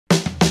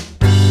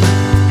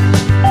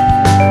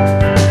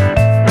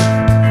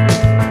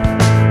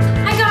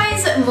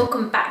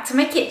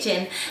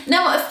watching.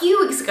 Now, a few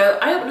weeks ago,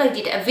 I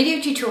uploaded a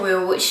video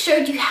tutorial which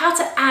showed you how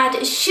to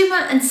add shimmer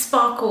and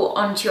sparkle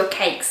onto your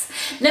cakes.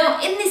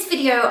 Now, in this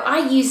video,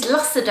 I used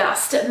lustre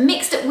dust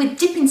mixed with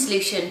dipping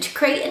solution to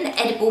create an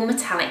edible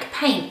metallic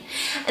paint.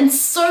 And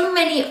so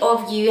many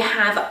of you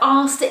have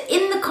asked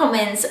in the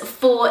comments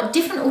for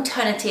different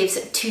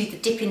alternatives to the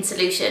dipping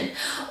solution.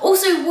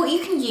 Also, what you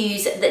can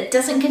use that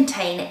doesn't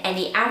contain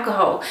any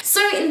alcohol.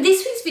 So in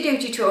this week's video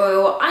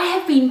tutorial, I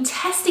have been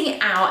testing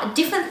out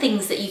different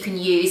things that you can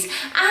use,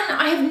 and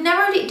I have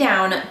narrowed it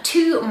down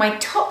to my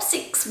top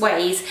 6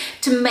 ways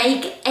to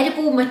make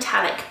edible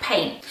metallic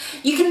paint.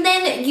 You can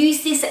then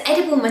use this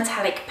edible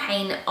metallic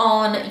paint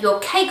on your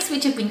cakes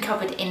which have been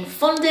covered in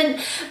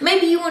fondant.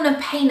 Maybe you want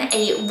to paint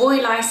a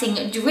royal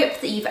icing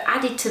drip that you've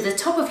added to the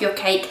top of your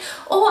cake,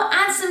 or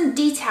add some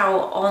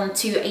detail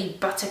onto a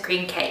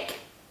buttercream cake.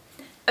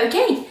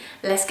 Okay,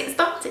 let's get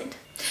started.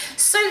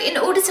 So in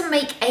order to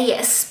make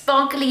a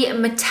sparkly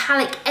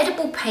metallic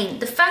edible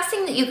paint, the first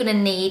thing that you're going to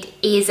need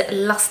is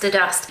lustre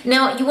dust.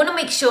 Now, you want to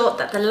make sure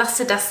that the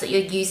lustre dust that you're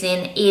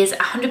using is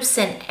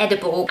 100%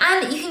 edible,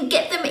 and you can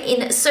get them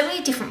in so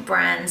many different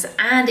brands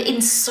and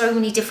in so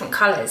many different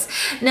colors.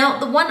 Now,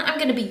 the one I'm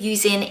going to be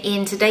using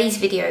in today's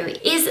video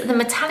is the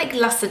metallic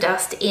lustre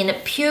dust in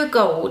Pure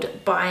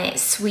Gold by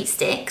Sweet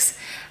Sticks.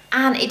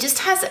 And it just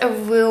has a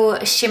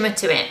real shimmer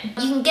to it.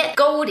 You can get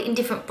gold in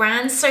different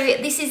brands. So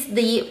this is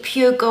the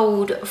Pure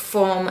Gold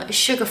from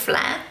Sugar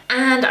Flare.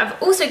 And I've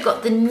also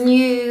got the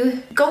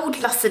new gold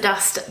lustre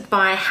dust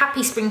by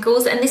Happy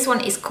Sprinkles, and this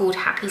one is called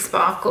Happy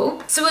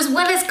Sparkle. So as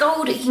well as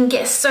gold, you can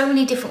get so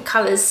many different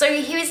colors. So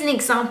here is an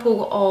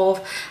example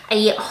of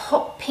a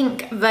hot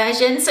pink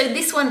version. So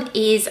this one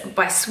is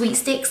by Sweet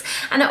Sticks,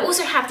 and I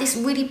also have this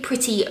really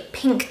pretty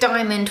pink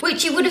diamond,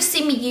 which you would have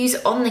seen me use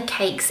on the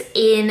cakes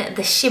in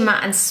the shimmer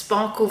and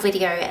sparkle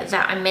video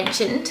that I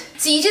mentioned.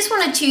 So you just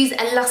want to choose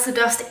a lustre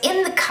dust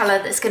in the color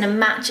that's going to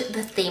match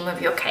the theme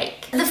of your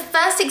cake. The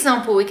first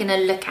example we're going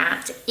to look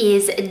at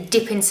is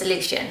dipping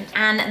solution,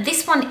 and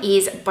this one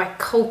is by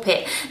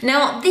Culpit.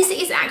 Now, this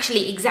is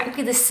actually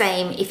exactly the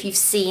same if you've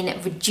seen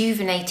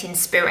Rejuvenating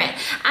Spirit,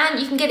 and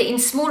you can get it in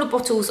smaller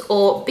bottles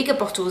or bigger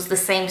bottles the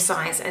same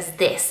size as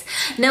this.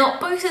 Now,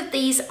 both of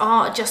these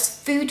are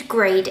just food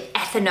grade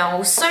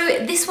ethanol,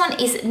 so this one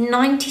is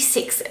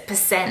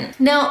 96%.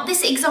 Now,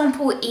 this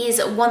example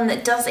is one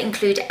that does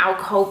include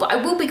alcohol, but I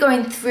will be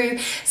going through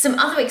some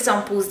other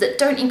examples that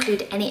don't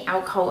include any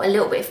alcohol a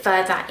little bit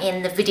further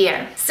in the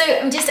video. So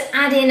I'm just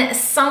adding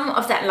some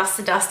of that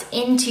lustre dust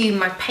into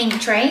my paint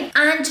tray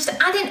and just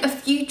adding a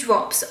few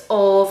drops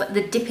of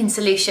the dipping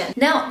solution.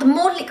 Now, the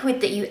more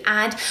liquid that you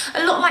add,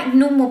 a lot like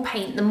normal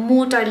paint, the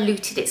more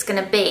diluted it's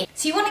going to be.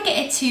 So you want to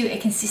get it to a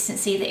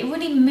consistency that it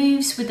really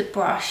moves with the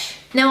brush.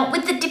 Now,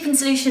 with the dipping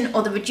solution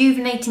or the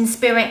Rejuvenating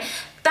Spirit,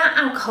 that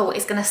alcohol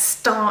is going to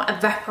start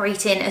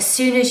evaporating as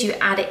soon as you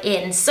add it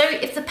in. So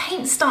if the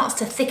paint starts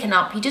to thicken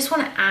up, you just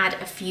want to add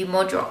a few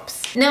more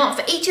drops. Now,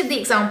 for each of the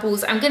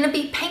examples, I'm going to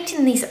be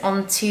painting these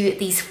onto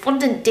these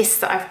fondant discs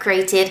that I've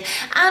created,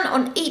 and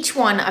on each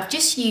one I've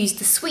just used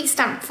the Sweet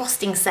Stamp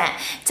frosting set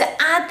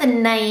to add the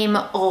name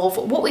of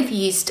what we've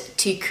used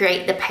to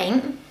create the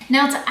paint.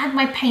 Now, to add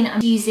my paint,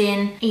 I'm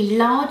using a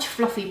large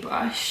fluffy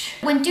brush.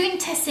 When doing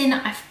testing,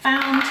 I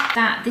found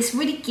that this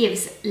really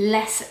gives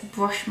less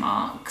brush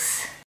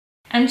marks.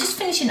 I'm just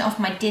finishing off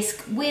my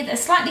disc with a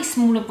slightly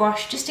smaller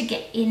brush just to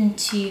get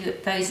into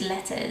those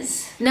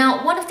letters.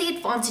 Now, one of the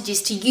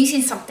advantages to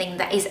using something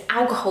that is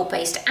alcohol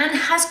based and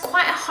has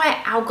quite a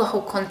high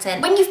alcohol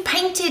content, when you've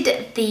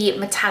painted the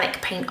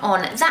metallic paint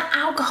on, that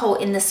alcohol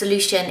in the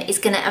solution is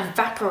going to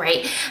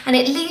evaporate and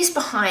it leaves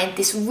behind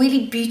this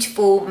really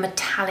beautiful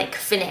metallic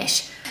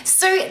finish.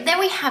 So there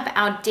we have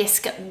our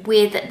disc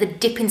with the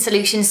dipping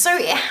solution. So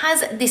it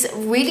has this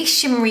really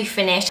shimmery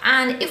finish,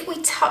 and if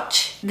we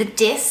touch the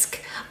disc,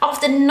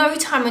 after no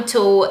time at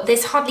all,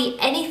 there's hardly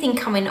anything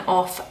coming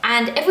off,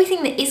 and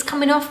everything that is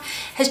coming off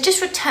has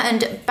just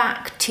returned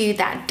back to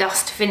that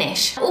dust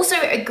finish. Also,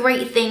 a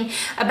great thing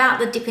about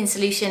the dipping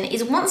solution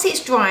is once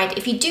it's dried,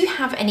 if you do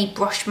have any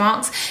brush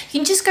marks, you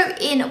can just go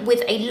in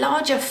with a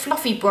larger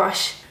fluffy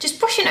brush, just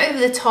brushing over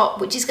the top,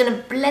 which is going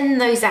to blend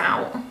those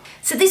out.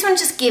 So this one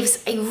just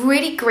gives a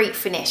really great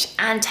finish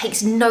and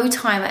takes no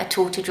time at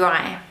all to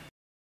dry.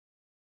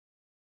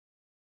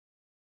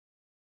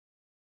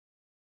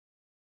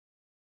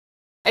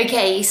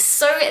 Okay,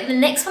 so the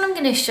next one I'm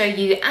going to show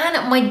you,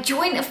 and my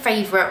joint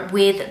favourite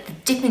with the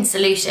dipping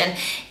solution,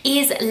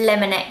 is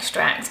lemon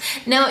extract.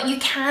 Now, you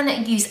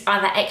can use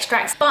other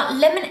extracts, but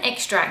lemon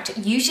extract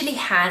usually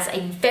has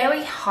a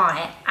very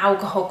high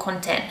alcohol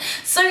content.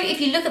 So if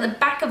you look at the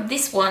back of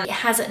this one, it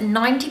has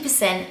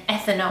 90%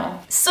 ethanol.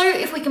 So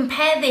if we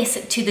compare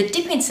this to the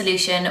dipping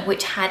solution,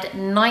 which had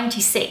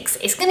 96,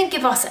 it's going to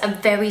give us a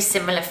very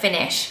similar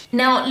finish.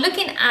 Now,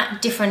 looking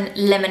at different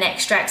lemon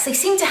extracts, they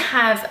seem to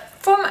have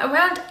from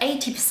around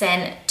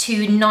 80%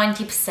 to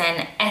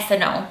 90%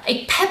 ethanol.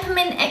 A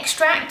peppermint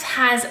extract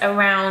has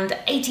around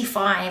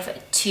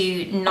 85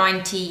 to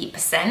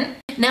 90%.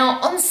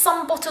 Now on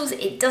some bottles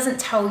it doesn't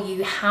tell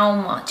you how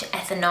much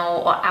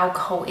ethanol or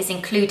alcohol is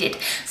included.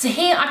 So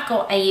here I've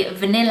got a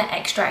vanilla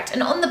extract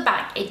and on the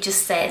back it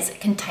just says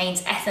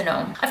contains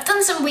ethanol. I've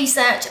done some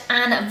research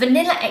and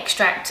vanilla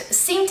extract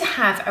seem to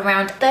have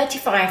around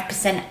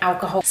 35%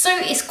 alcohol. So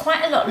it's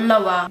quite a lot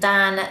lower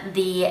than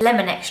the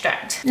lemon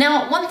extract.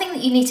 Now one thing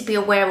that you need to be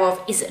aware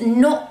of is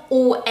not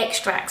all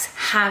extracts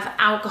have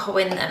alcohol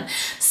in them.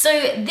 So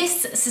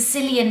this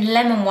Sicilian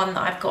lemon one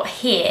that I've got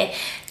here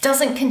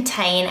doesn't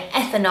contain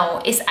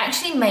ethanol. It's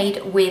actually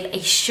made with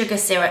a sugar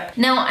syrup.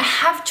 Now I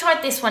have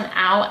tried this one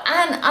out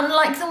and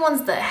unlike the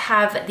ones that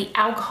have the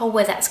alcohol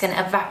where that's going to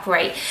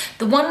evaporate,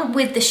 the one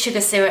with the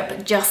sugar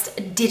syrup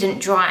just didn't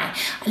dry.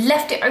 I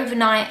left it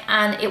overnight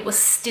and it was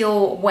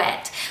still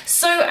wet.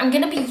 So I'm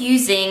going to be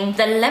using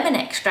the lemon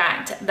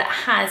extract that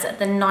has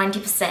the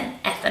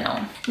 90%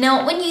 ethanol.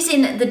 Now when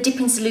using the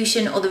dipping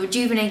solution or the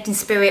rejuvenating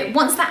spirit,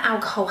 once that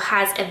alcohol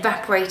has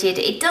evaporated,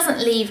 it doesn't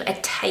leave a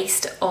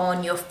taste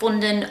on your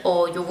fondant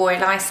or your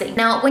royal icing.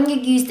 Now when you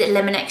use the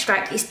lemon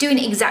extract, it's doing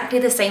exactly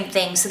the same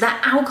thing, so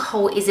that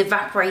alcohol is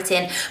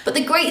evaporating, but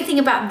the great thing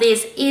about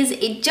this is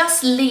it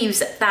just leaves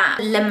that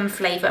lemon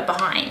flavour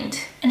behind.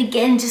 And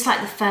again, just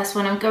like the first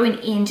one, I'm going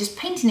in just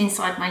painting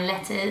inside my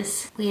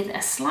letters with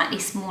a slightly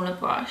smaller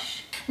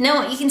brush.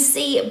 Now you can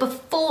see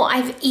before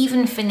I've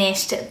even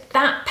finished,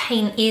 that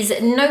paint is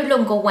no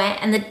longer wet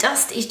and the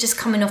dust is just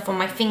coming off on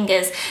my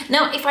fingers.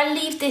 Now if I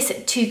leave this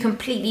to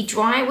completely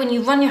dry, when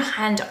you run your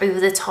hand over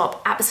the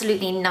top,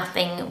 absolutely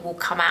nothing will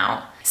come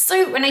out.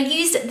 So when I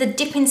used the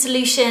dipping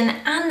solution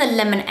and the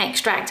lemon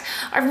extract,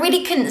 I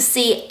really couldn't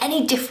see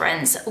any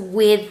difference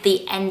with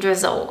the end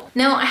result.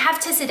 Now I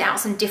have tested out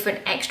some different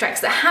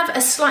extracts that have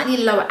a slightly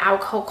lower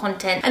alcohol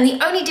content, and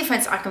the only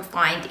difference I can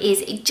find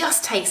is it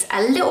just takes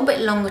a little bit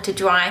longer to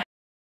dry.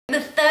 The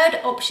third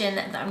option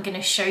that I'm going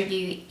to show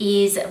you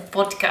is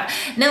vodka.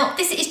 Now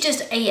this is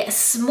just a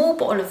small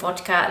bottle of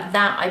vodka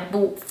that I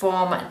bought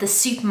from the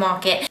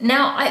supermarket.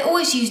 Now I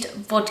always used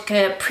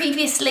vodka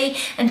previously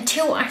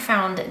until I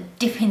found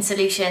dipping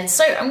solution,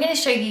 so I'm going to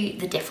show you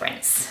the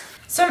difference.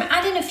 So I'm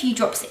adding a few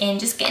drops in,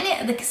 just getting it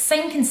at the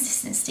same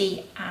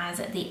consistency as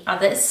the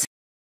others.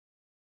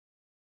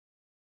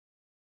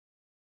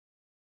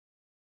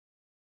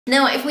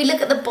 Now, if we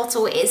look at the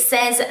bottle, it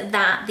says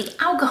that the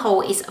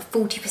alcohol is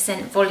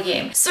 40%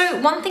 volume.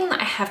 So one thing that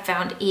I have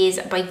found is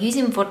by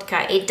using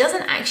vodka, it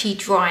doesn't actually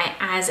dry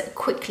as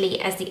quickly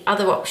as the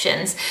other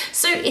options.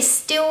 So it's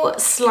still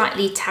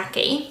slightly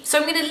tacky. So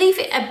I'm going to leave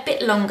it a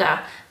bit longer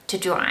to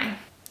dry.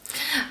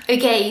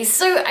 Okay,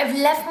 so I've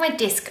left my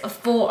disc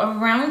for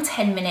around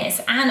 10 minutes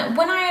and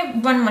when I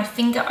run my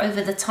finger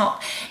over the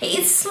top, it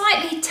is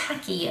slightly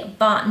tacky,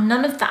 but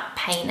none of that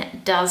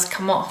paint does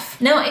come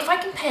off. Now, if I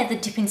compare the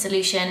dipping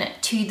solution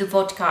to the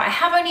vodka, I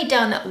have only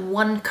done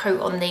one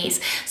coat on these,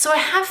 so I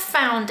have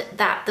found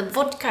that the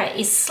vodka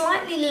is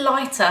slightly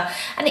lighter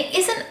and it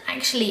isn't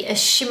actually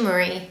as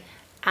shimmery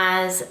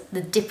as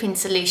the dipping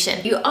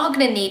solution. You are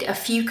going to need a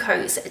few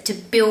coats to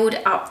build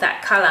up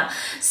that colour.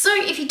 So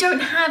if you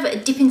don't have a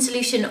dipping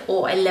solution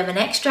or a lemon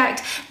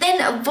extract,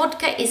 then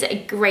vodka is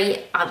a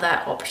great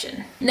other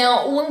option.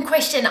 Now, one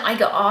question I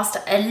got asked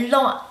a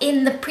lot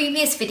in the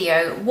previous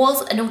video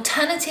was an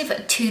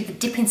alternative to the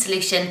dipping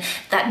solution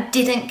that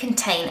didn't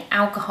contain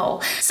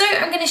alcohol. So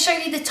I'm going to show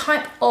you the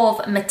type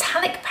of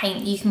metallic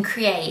paint you can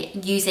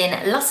create using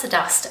lustre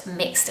dust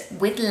mixed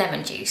with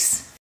lemon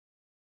juice.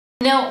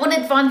 Now, one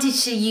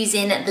advantage to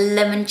using the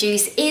lemon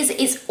juice is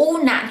it's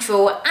all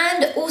natural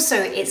and also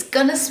it's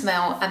gonna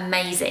smell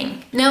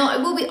amazing. Now, I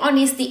will be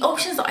honest, the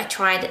options that I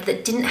tried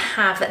that didn't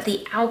have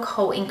the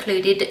alcohol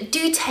included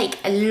do take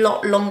a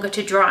lot longer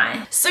to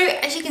dry. So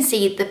as you can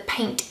see, the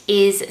paint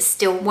is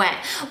still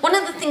wet. One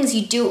of the things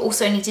you do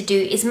also need to do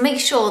is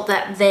make sure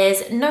that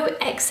there's no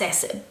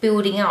excess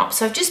building up.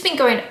 So I've just been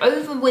going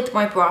over with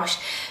my brush,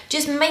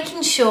 just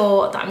making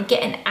sure that I'm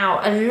getting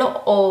out a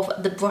lot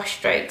of the brush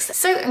strokes.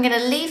 So I'm gonna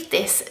leave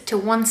this to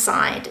one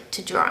side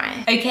to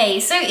dry. Okay,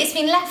 so it's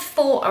been left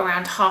for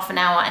around half an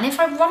hour, and if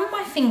I run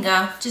my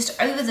finger just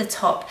over the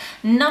top,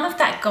 none of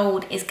that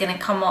gold is gonna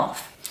come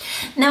off.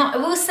 Now, I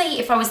will say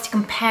if I was to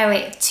compare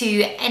it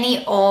to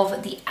any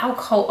of the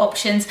alcohol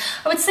options,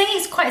 I would say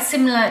it's quite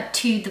similar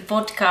to the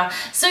vodka.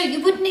 So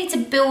you would need to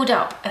build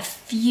up a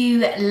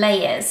few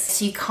layers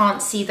so you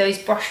can't see those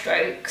brush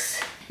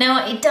strokes.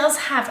 Now, it does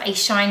have a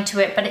shine to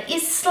it, but it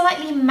is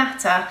slightly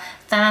matter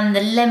than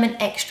the lemon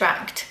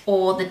extract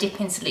or the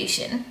dipping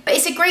solution. But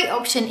it's a great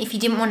option if you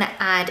didn't want to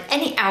add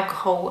any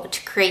alcohol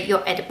to create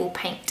your edible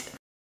paint.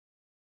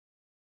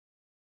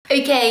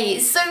 Okay,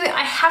 so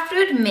I have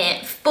to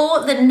admit,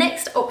 for the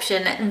next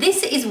option,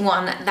 this is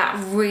one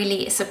that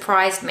really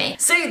surprised me.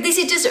 So this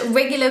is just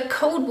regular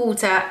cold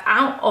water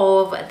out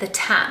of the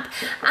tap,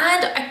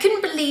 and I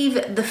couldn't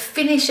believe the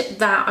finish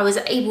that I was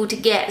able to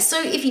get. So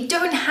if you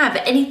don't have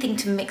anything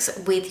to mix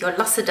with your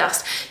lustre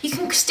dust, you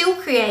can still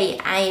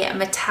create a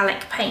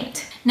metallic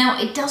paint.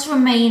 Now, it does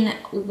remain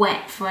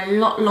wet for a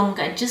lot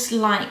longer, just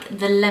like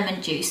the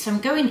lemon juice. So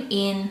I'm going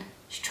in,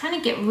 just trying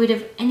to get rid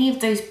of any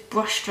of those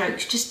brush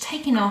strokes, just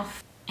taking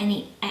off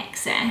any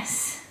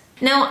excess.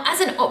 Now, as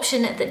an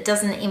option that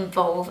doesn't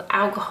involve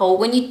alcohol,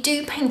 when you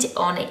do paint it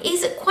on, it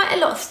is quite a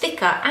lot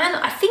thicker, and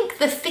I think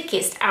the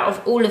thickest out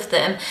of all of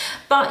them,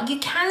 but you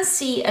can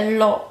see a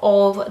lot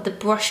of the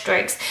brush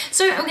strokes.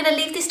 So I'm going to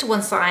leave this to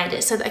one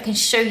side so that I can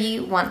show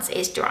you once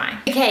it's dry.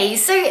 Okay,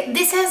 so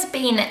this has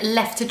been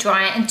left to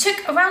dry and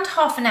took around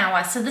half an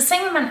hour, so the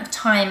same amount of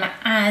time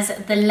as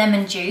the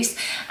lemon juice.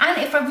 And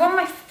if I run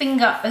my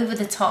finger over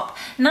the top,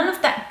 none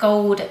of that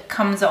gold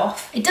comes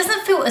off. It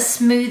doesn't feel as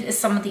smooth as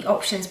some of the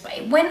options, but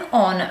it went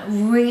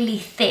on really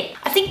thick.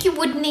 I think you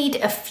would need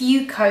a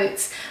few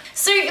coats.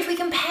 So if we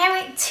compare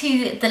it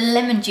to the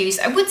lemon juice,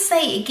 I would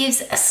say it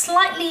gives a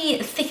slightly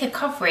thicker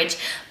coverage,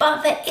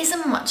 but there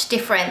isn't much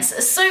difference.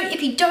 So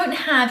if you don't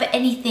have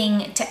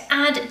anything to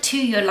add to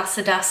your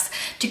lustre dust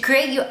to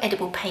create your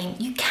edible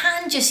paint, you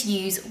can just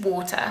use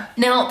water.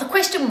 Now, the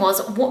question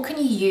was, what can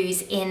you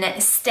use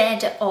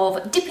instead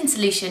of dipping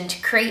solution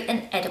to create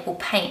an edible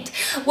paint?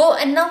 Well,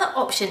 another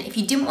option, if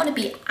you didn't want to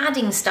be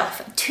adding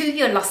stuff to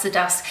your lustre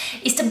dust,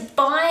 is to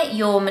buy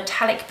your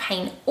metallic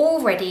paint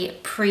already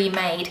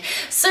pre-made.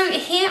 So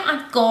here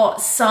I've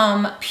got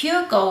some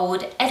pure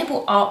gold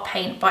edible art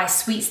paint by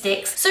Sweet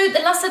Sticks. So the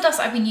lustre dust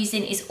I've been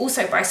using is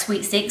also by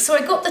Sweet Sticks, so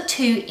I got the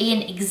two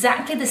in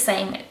exactly the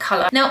same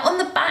colour. Now on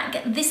the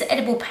back, this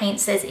edible paint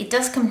says it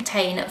does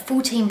contain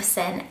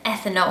 14%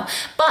 ethanol,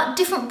 but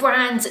different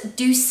brands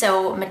do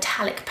sell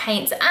metallic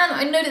paints, and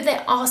I know that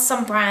there are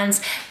some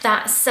brands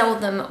that sell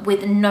them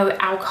with no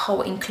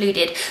alcohol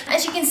included.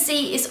 As you can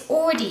see, it's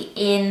already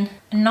in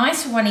a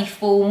nice runny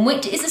form,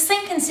 which is the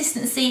same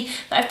consistency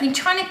that I've been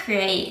trying to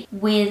create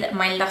with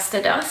my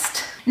lustre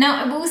dust.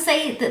 Now, I will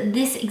say that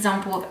this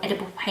example of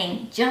edible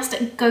paint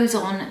just goes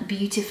on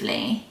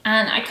beautifully,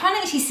 and I can't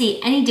actually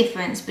see any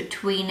difference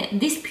between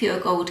this pure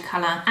gold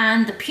colour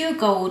and the pure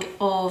gold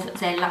of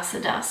their lustre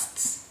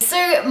dusts.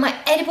 So my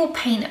edible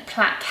paint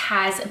plaque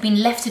has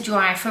been left to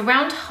dry for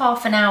around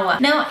half an hour.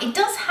 Now, it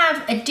does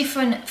have a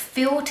different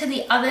feel to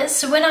the others,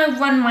 so when I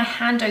run my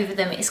hand over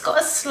them, it's got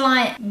a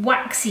slight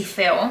waxy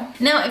feel.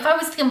 Now, if I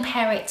was to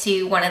compare it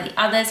to one of the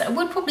others, I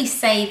would probably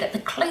say that the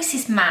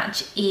closest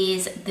match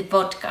is the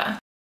vodka.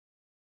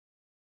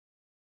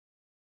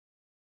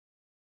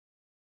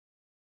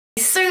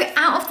 So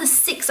out of the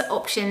 6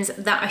 options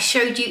that I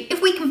showed you,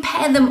 if we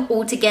compare them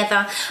all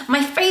together,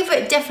 my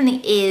favourite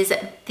definitely is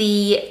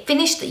the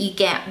finish that you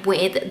get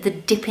with the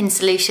dip-in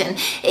solution.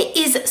 It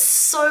is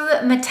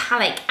so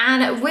metallic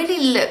and it really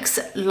looks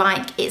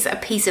like it's a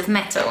piece of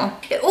metal.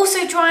 It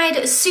also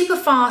dried super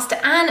fast,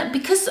 and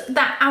because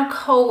that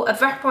alcohol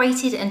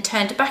evaporated and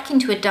turned back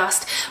into a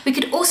dust, we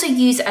could also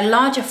use a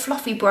larger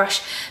fluffy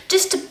brush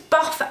just to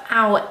buff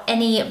out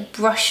any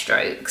brush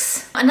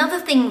strokes. Another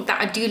thing that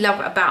I do love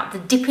about the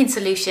dip-in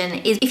solution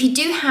is if you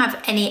do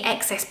have any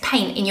excess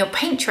paint in your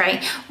paint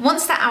tray,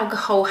 once that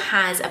alcohol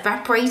has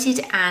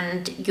evaporated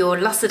and your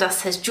lustre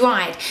dust has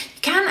dried,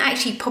 you can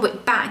actually pop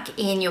it back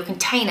in your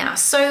container,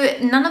 so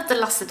none of the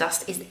lustre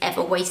dust is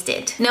ever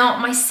wasted. Now,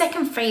 my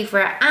second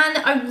favourite, and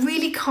I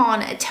really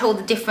can't tell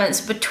the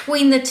difference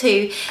between the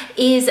two,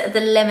 is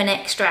the lemon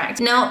extract.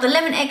 Now, the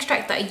lemon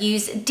extract that I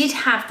used did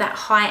have that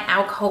high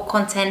alcohol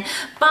content,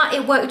 but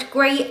it worked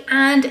great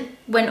and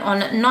went on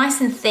nice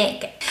and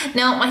thick.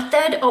 Now, my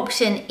third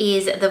option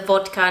is the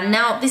vodka.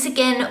 Now, this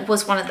again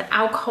was one of the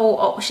alcohol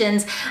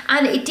options,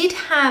 and it did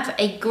have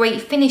a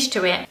great finish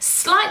to it.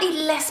 Slightly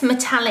less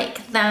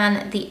metallic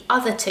than the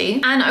other two,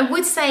 and I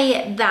would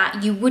say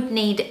that you would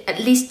need at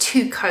least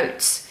 2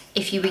 coats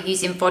if you were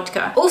using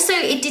vodka. Also,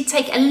 it did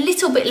take a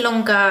little bit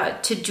longer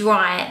to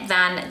dry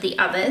than the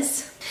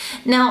others.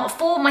 Now,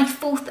 for my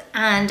 4th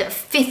and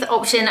 5th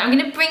option, I'm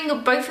going to bring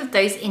both of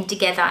those in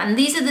together, and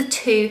these are the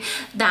 2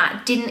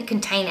 that didn't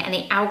contain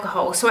any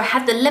alcohol. So I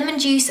had the lemon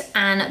juice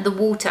and the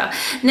water.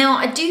 Now,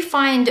 I do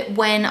find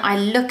when I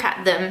look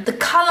at them, the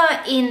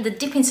colour in the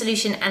dip-in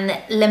solution and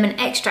the lemon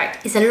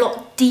extract is a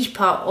lot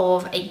deeper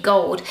of a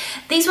gold.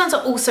 These ones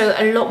are also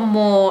a lot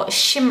more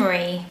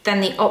shimmery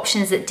than the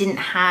options that didn't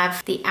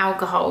have the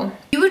alcohol.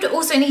 You would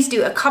also need to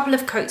do a couple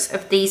of coats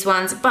of these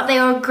ones, but they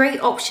are a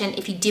great option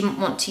if you didn't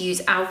want to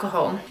use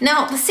alcohol.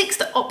 Now, the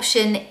 6th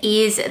option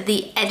is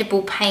the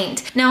edible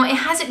paint. Now, it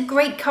has a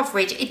great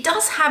coverage. It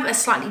does have a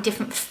slightly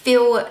different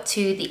feel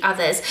to the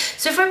others.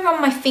 So if I run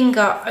my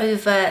finger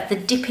over the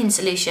dip-in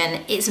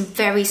solution, it's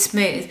very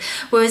smooth,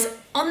 whereas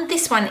on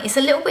this one, it's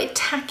a little bit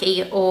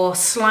tacky or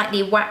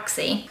slightly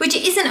waxy, which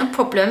isn't a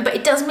problem, but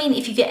it does mean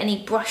if you get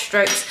any brush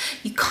strokes,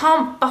 you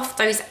can't buff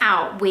those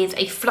out with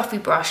a fluffy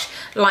brush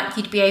like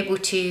you'd be able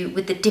to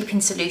with the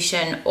dip-in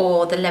solution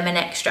or the lemon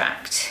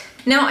extract.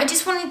 Now, I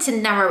just wanted to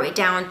narrow it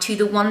down to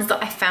the ones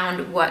that I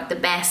found worked the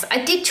best.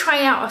 I did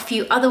try out a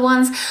few other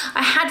ones.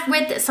 I had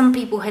read that some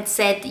people had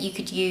said that you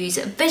could use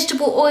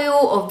vegetable oil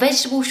or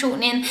vegetable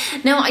shortening.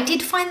 Now, I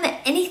did find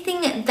that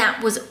anything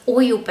that was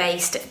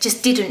oil-based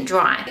just didn't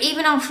dry.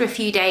 Even after a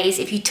few days,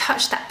 if you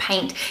touched that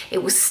paint,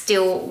 it was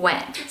still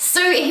wet.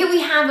 So here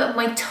we have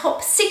my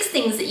top 6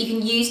 things that you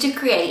can use to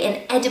create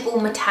an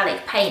edible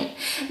metallic paint.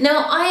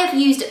 Now, I have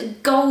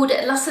used gold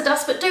lustre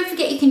dust, but don't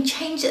forget you can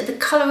change the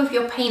color of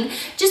your paint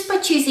just by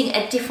choosing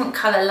a different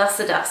color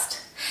lustre dust.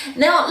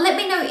 Now, let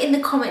me know in the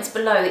comments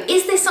below,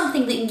 is there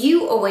something that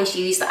you always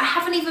use that I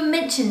haven't even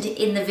mentioned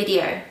in the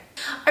video?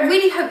 I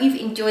really hope you've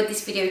enjoyed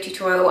this video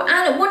tutorial,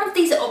 and one of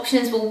these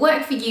options will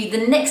work for you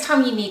the next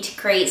time you need to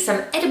create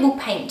some edible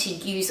paint to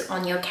use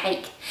on your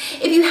cake.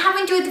 If you have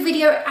enjoyed the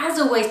video, as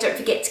always, don't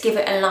forget to give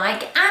it a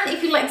like, and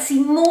if you'd like to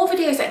see more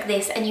videos like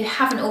this and you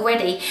haven't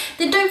already,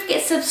 then don't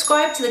forget to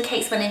subscribe to the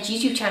Cakes by Nedge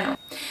YouTube channel.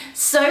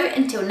 So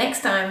until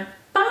next time,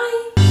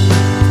 bye!